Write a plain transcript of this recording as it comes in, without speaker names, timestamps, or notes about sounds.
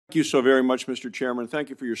Thank you so very much, Mr. Chairman. Thank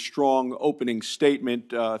you for your strong opening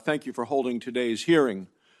statement. Thank you for holding today's hearing.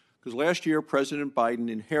 Because last year, President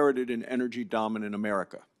Biden inherited an energy-dominant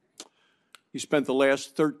America. He spent the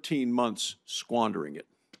last 13 months squandering it.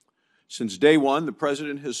 Since day one, the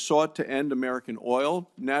President has sought to end American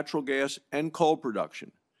oil, natural gas, and coal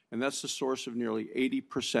production, and that's the source of nearly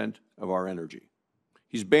 80% of our energy.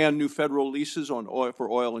 He's banned new federal leases on oil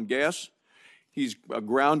for oil and gas. He's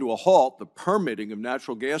ground to a halt the permitting of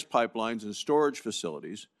natural gas pipelines and storage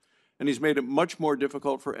facilities, and he's made it much more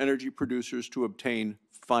difficult for energy producers to obtain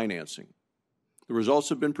financing. The results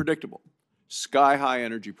have been predictable. Sky-high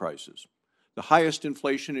energy prices, the highest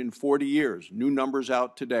inflation in 40 years, new numbers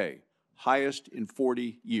out today, highest in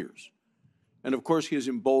 40 years. And of course, he has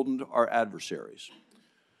emboldened our adversaries.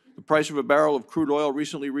 The price of a barrel of crude oil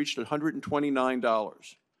recently reached $129.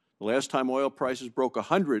 The last time oil prices broke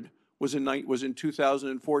 100 was in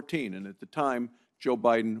 2014, and at the time, Joe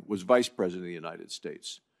Biden was Vice President of the United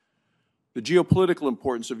States. The geopolitical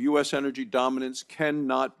importance of U.S. energy dominance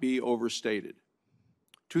cannot be overstated.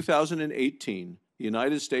 2018, the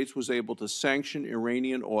United States was able to sanction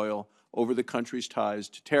Iranian oil over the country's ties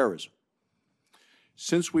to terrorism.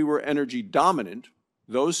 Since we were energy dominant,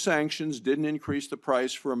 those sanctions didn't increase the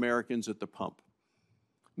price for Americans at the pump.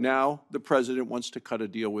 Now, the President wants to cut a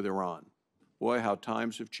deal with Iran. Boy, how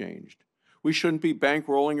times have changed. We shouldn't be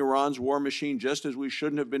bankrolling Iran's war machine, just as we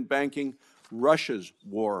shouldn't have been banking Russia's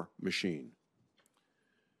war machine.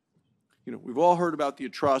 You know, we've all heard about the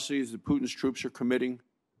atrocities that Putin's troops are committing.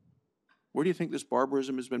 Where do you think this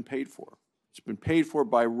barbarism has been paid for? It's been paid for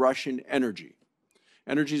by Russian energy.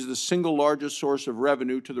 Energy is the single largest source of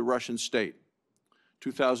revenue to the Russian state.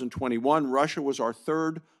 2021, Russia was our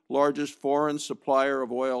third largest foreign supplier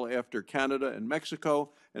of oil after Canada and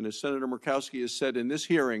Mexico, and as Senator Murkowski has said in this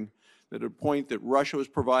hearing, that at a point that Russia was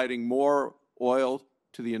providing more oil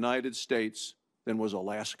to the United States than was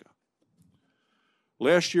Alaska.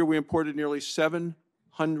 Last year, we imported nearly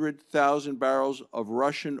 700,000 barrels of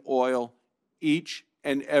Russian oil each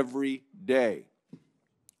and every day.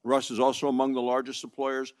 Russia is also among the largest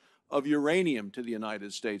suppliers of uranium to the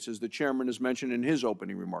United States, as the chairman has mentioned in his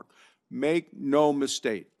opening remark. Make no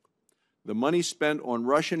mistake, the money spent on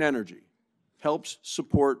Russian energy helps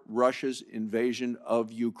support Russia's invasion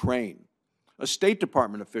of Ukraine. A State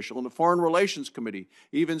Department official in the Foreign Relations Committee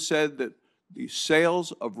even said that the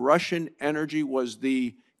sales of Russian energy was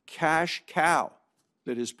the cash cow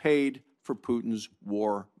that is paid for Putin's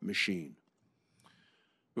war machine.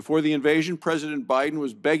 Before the invasion, President Biden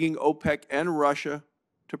was begging OPEC and Russia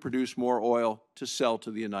to produce more oil to sell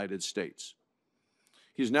to the United States.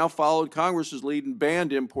 He's now followed Congress's lead and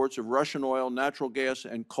banned imports of Russian oil, natural gas,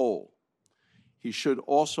 and coal. He should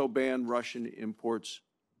also ban Russian imports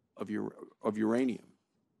of uranium.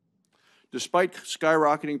 Despite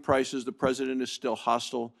skyrocketing prices, the President is still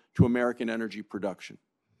hostile to American energy production.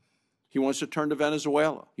 He wants to turn to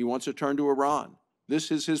Venezuela. He wants to turn to Iran. This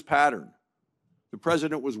is his pattern. The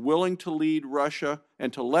President was willing to lead Russia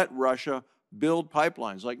and to let Russia build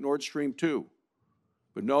pipelines like Nord Stream 2.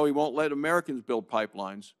 But no, he won't let Americans build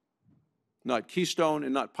pipelines, not Keystone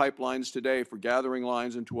and not pipelines today for gathering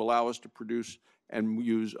lines and to allow us to produce and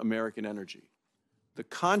use American energy. The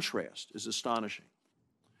contrast is astonishing.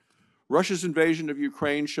 Russia's invasion of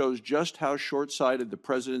Ukraine shows just how short-sighted the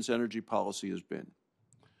President's energy policy has been.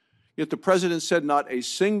 Yet the President said not a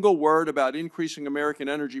single word about increasing American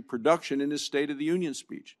energy production in his State of the Union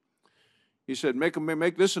speech. He said,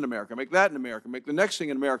 make this in America, make that in America, make the next thing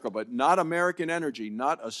in America, but not American energy,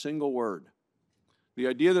 not a single word. The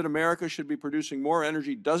idea that America should be producing more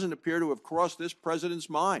energy doesn't appear to have crossed this President's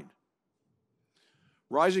mind.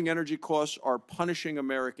 Rising energy costs are punishing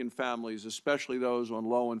American families, especially those on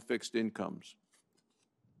low and fixed incomes.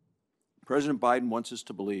 President Biden wants us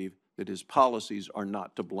to believe that his policies are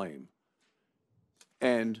not to blame.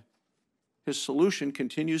 And his solution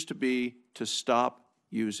continues to be to stop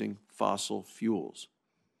using fossil fuels.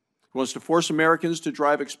 He wants to force Americans to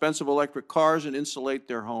drive expensive electric cars and insulate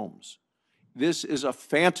their homes. This is a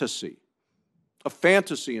fantasy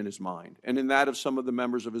in his mind and in that of some of the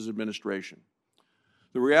members of his administration.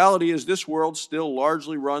 The reality is this world still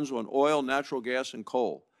largely runs on oil, natural gas, and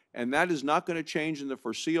coal, and that is not going to change in the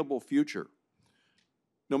foreseeable future,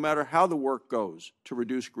 no matter how the work goes to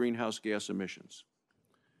reduce greenhouse gas emissions.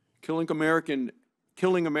 Killing American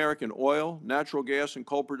oil, natural gas, and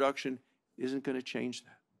coal production isn't going to change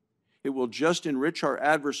that. It will just enrich our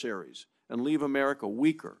adversaries and leave America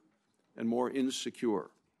weaker and more insecure.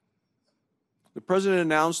 The President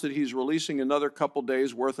announced that he's releasing another couple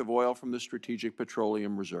days' worth of oil from the Strategic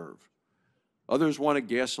Petroleum Reserve. Others want a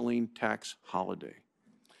gasoline tax holiday.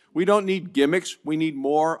 We don't need gimmicks. We need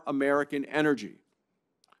more American energy.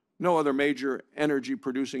 No other major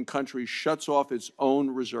energy-producing country shuts off its own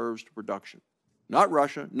reserves to production. Not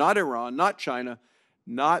Russia, not Iran, not China,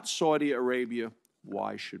 not Saudi Arabia.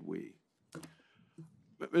 Why should we?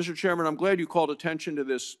 Mr. Chairman, I'm glad you called attention to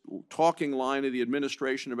this talking line of the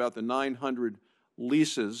administration about the 900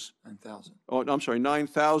 leases. 9,000. Oh, I'm sorry,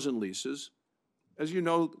 9,000 leases. As you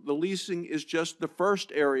know, the leasing is just the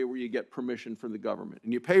first area where you get permission from the government,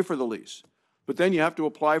 and you pay for the lease. But then you have to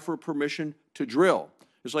apply for permission to drill.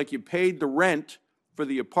 It's like you paid the rent for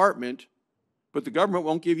the apartment, but the government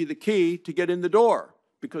won't give you the key to get in the door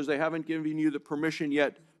because they haven't given you the permission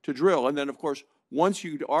yet to drill. And then, of course, once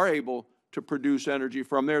you are able to produce energy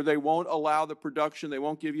from there, they won't allow the production. They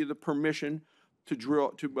won't give you the permission to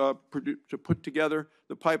drill, to put together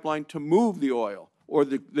the pipeline to move the oil or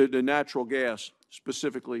the natural gas,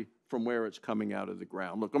 specifically from where it's coming out of the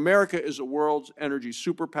ground. Look, America is a world's energy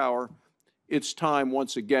superpower. It's time,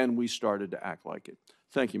 once again, we started to act like it.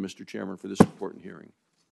 Thank you, Mr. Chairman, for this important hearing.